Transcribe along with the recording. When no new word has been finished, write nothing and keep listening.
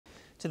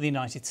to the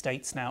United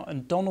States now,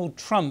 and Donald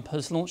Trump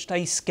has launched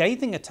a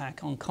scathing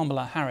attack on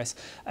Kamala Harris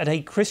at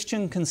a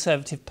Christian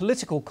conservative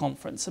political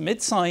conference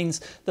amid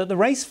signs that the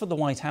race for the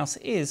White House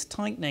is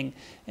tightening.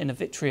 In a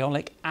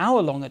vitriolic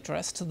hour-long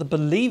address to the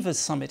Believers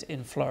Summit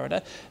in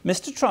Florida,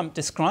 Mr. Trump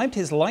described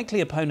his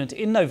likely opponent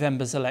in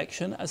November's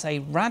election as a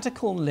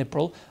radical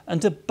liberal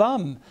and a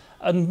bum,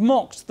 and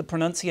mocked the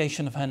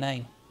pronunciation of her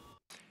name.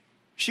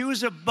 She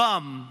was a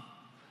bum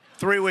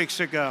 3 weeks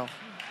ago.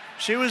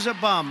 She was a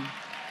bum.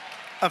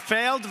 A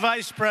failed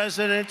vice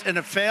president in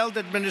a failed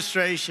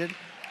administration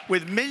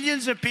with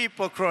millions of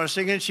people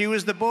crossing, and she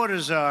was the border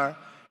czar.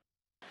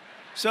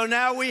 So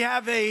now we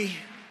have a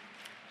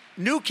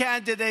new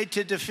candidate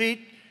to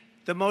defeat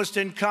the most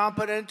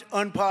incompetent,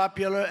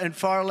 unpopular, and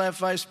far-left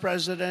vice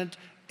president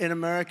in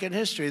American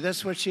history.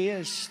 That's what she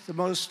is, the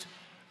most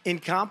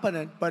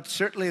incompetent, but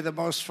certainly the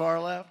most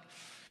far-left.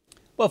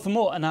 Well, for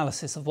more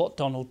analysis of what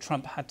Donald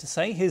Trump had to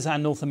say, here's our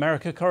North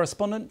America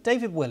correspondent,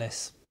 David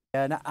Willis.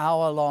 An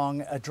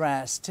hour-long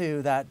address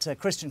to that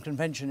Christian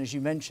convention, as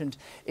you mentioned,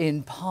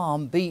 in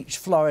Palm Beach,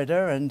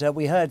 Florida. And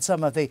we heard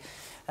some of the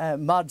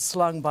mud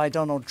slung by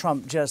Donald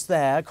Trump just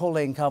there,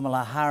 calling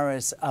Kamala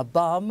Harris a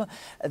bum,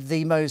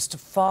 the most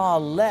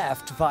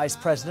far-left vice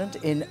president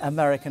in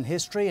American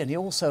history. And he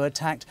also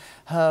attacked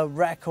her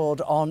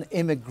record on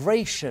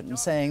immigration,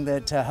 saying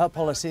that her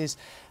policies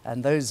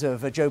and those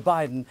of Joe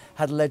Biden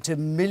had led to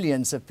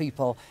millions of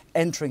people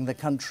entering the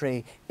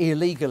country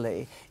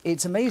illegally.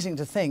 It's amazing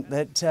to think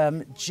that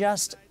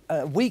just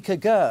a week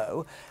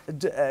ago,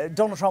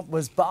 Donald Trump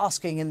was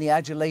basking in the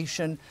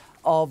adulation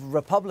of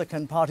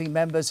Republican Party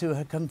members who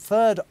had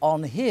conferred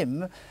on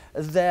him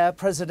their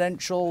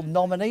presidential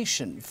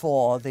nomination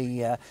for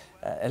the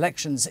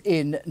elections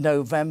in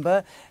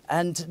November.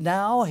 And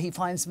now he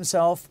finds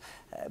himself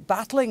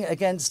battling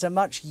against a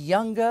much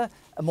younger,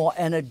 a more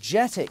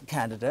energetic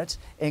candidate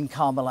in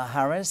Kamala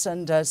Harris,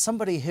 and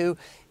somebody who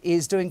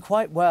is doing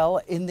quite well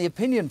in the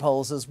opinion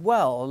polls as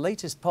well.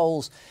 Latest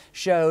polls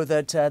show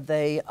that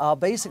they are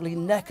basically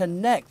neck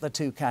and neck, the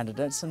two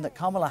candidates, and that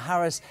Kamala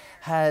Harris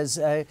has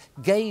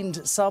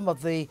gained some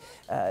of the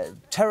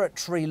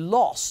territory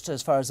lost,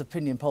 as far as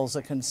opinion polls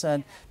are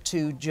concerned,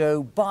 to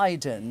Joe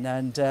Biden.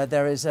 And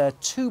there is a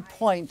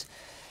 2-point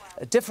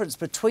difference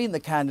between the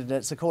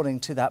candidates, according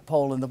to that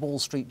poll in the Wall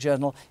Street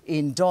Journal,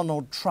 in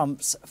Donald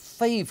Trump's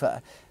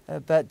favour.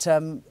 But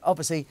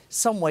obviously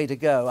some way to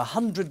go,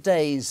 100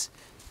 days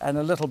and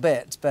a little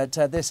bit. But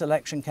this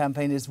election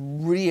campaign is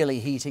really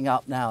heating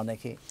up now,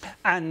 Nikki.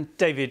 And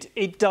David,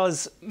 it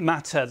does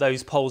matter,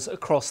 those polls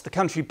across the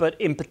country, but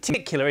in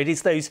particular it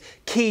is those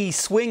key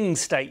swing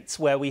states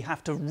where we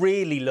have to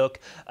really look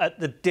at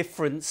the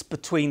difference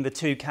between the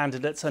two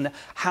candidates and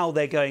how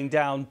they're going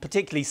down,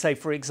 particularly, say,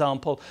 for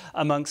example,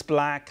 amongst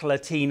black,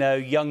 Latino,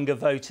 younger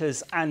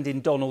voters, and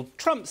in Donald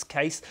Trump's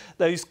case,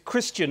 those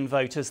Christian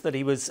voters that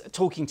he was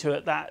talking to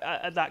at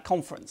that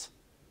conference.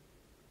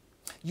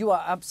 You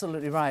are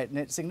absolutely right, and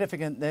it's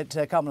significant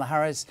that Kamala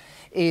Harris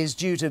is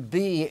due to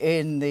be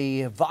in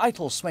the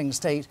vital swing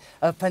state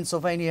of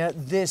Pennsylvania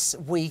this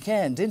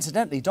weekend.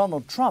 Incidentally,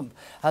 Donald Trump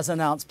has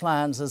announced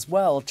plans as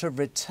well to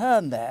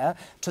return there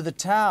to the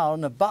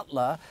town of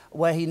Butler,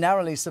 where he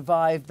narrowly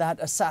survived that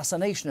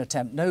assassination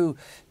attempt. No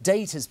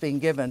date has been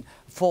given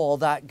for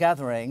that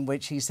gathering,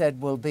 which he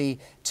said will be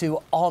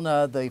to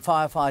honour the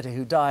firefighter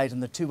who died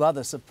and the 2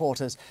 other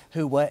supporters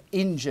who were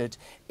injured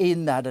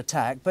in that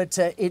attack. But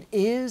it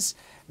is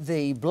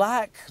the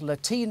black,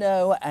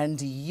 Latino and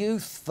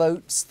youth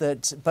votes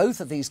that both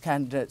of these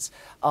candidates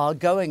are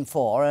going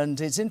for. And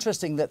it's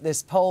interesting that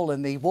this poll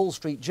in the Wall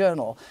Street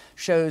Journal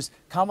shows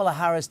Kamala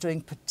Harris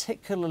doing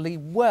particularly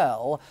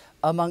well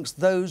amongst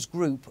those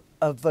group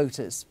of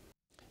voters.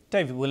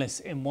 David Willis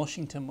in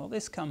Washington. Well,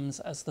 this comes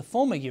as the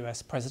former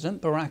US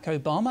President Barack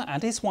Obama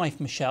and his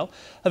wife Michelle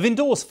have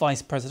endorsed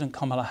Vice President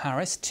Kamala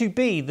Harris to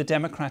be the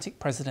Democratic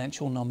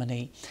presidential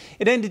nominee.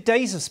 It ended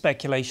days of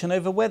speculation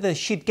over whether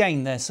she'd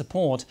gain their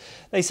support.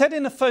 They said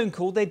in a phone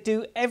call they'd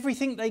do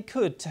everything they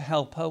could to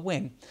help her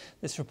win.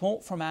 This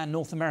report from our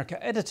North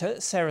America editor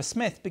Sarah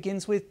Smith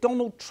begins with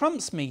Donald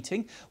Trump's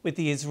meeting with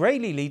the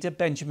Israeli leader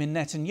Benjamin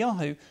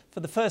Netanyahu for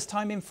the first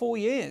time in 4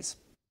 years.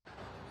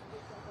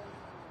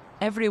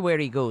 Everywhere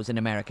he goes in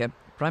America,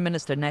 Prime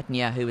Minister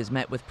Netanyahu is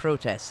met with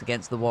protests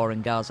against the war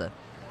in Gaza.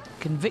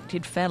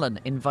 Convicted felon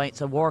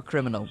invites a war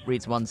criminal,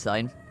 reads one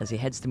sign, as he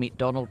heads to meet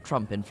Donald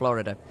Trump in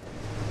Florida.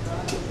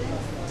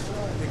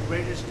 The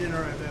greatest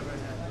dinner I've ever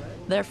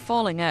had. Their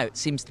falling out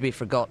seems to be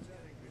forgotten.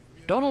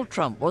 Donald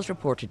Trump was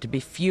reported to be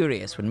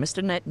furious when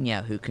Mr.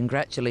 Netanyahu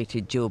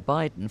congratulated Joe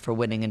Biden for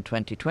winning in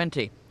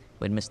 2020,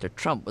 when Mr.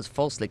 Trump was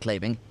falsely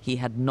claiming he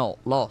had not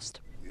lost.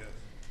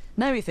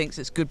 Now he thinks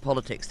it's good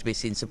politics to be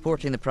seen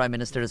supporting the Prime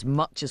Minister as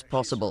much as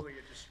possible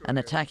and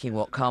attacking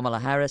what Kamala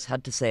Harris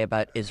had to say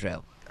about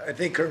Israel. I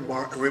think her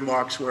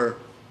remarks were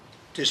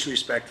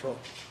disrespectful.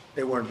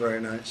 They weren't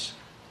very nice,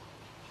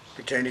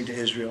 pertaining to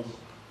Israel.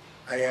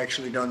 I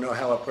actually don't know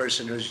how a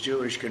person who's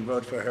Jewish can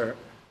vote for her.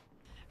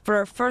 For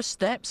her first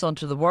steps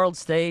onto the world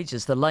stage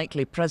as the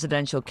likely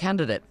presidential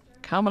candidate,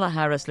 Kamala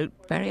Harris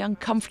looked very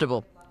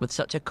uncomfortable, with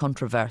such a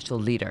controversial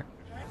leader.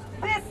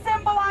 This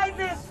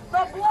symbolizes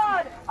the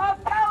blood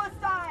of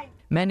Palestine.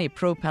 Many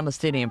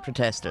pro-Palestinian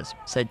protesters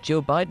said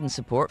Joe Biden's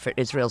support for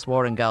Israel's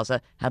war in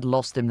Gaza had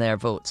lost him their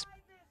votes.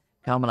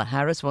 Kamala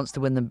Harris wants to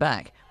win them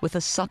back with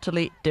a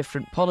subtly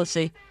different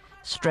policy,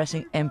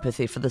 stressing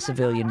empathy for the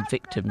civilian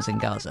victims in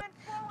Gaza.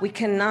 We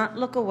cannot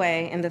look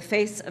away in the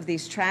face of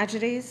these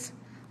tragedies.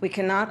 We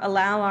cannot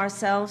allow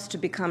ourselves to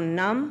become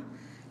numb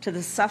to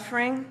the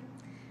suffering,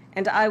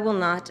 and I will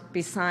not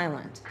be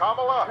silent.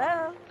 Kamala.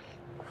 Hello.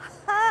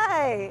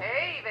 Hi.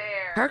 Hey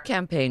there. Her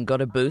campaign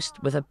got a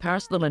boost with a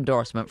personal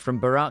endorsement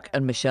from Barack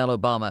and Michelle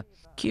Obama,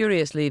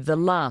 curiously the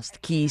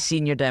last key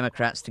senior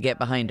Democrats to get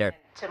behind her.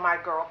 To my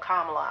girl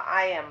Kamala,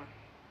 I am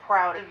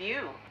proud of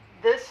you.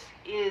 This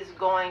is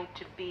going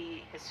to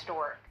be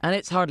historic. And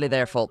it's hardly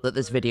their fault that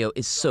this video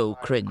is so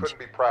cringe. Couldn't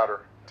be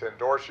prouder to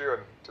endorse you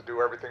and to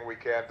do everything we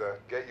can to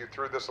get you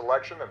through this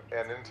election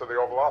and into the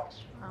Oval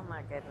Office. Oh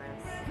my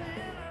goodness.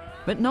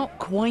 But not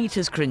quite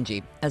as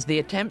cringy as the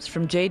attempts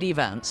from J.D.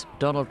 Vance,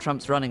 Donald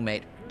Trump's running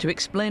mate, to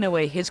explain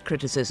away his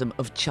criticism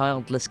of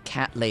childless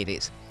cat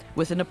ladies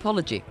with an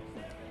apology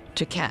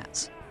to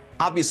cats.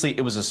 Obviously,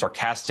 it was a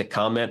sarcastic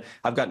comment.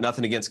 I've got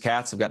nothing against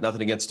cats. I've got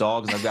nothing against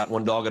dogs. I've got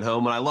one dog at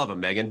home, and I love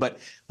him, Megan. But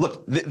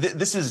look,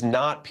 this is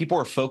not, people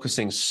are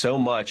focusing so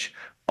much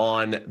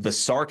on the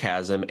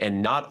sarcasm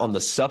and not on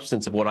the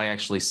substance of what I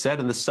actually said.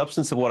 And the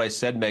substance of what I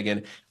said,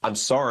 Megan, I'm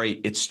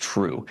sorry, it's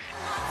true.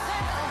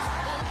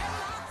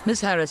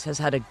 Ms. Harris has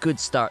had a good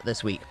start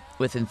this week,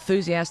 with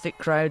enthusiastic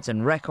crowds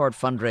and record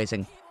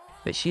fundraising.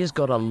 But she has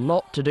got a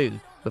lot to do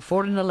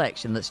before an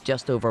election that's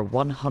just over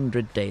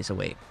 100 days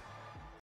away.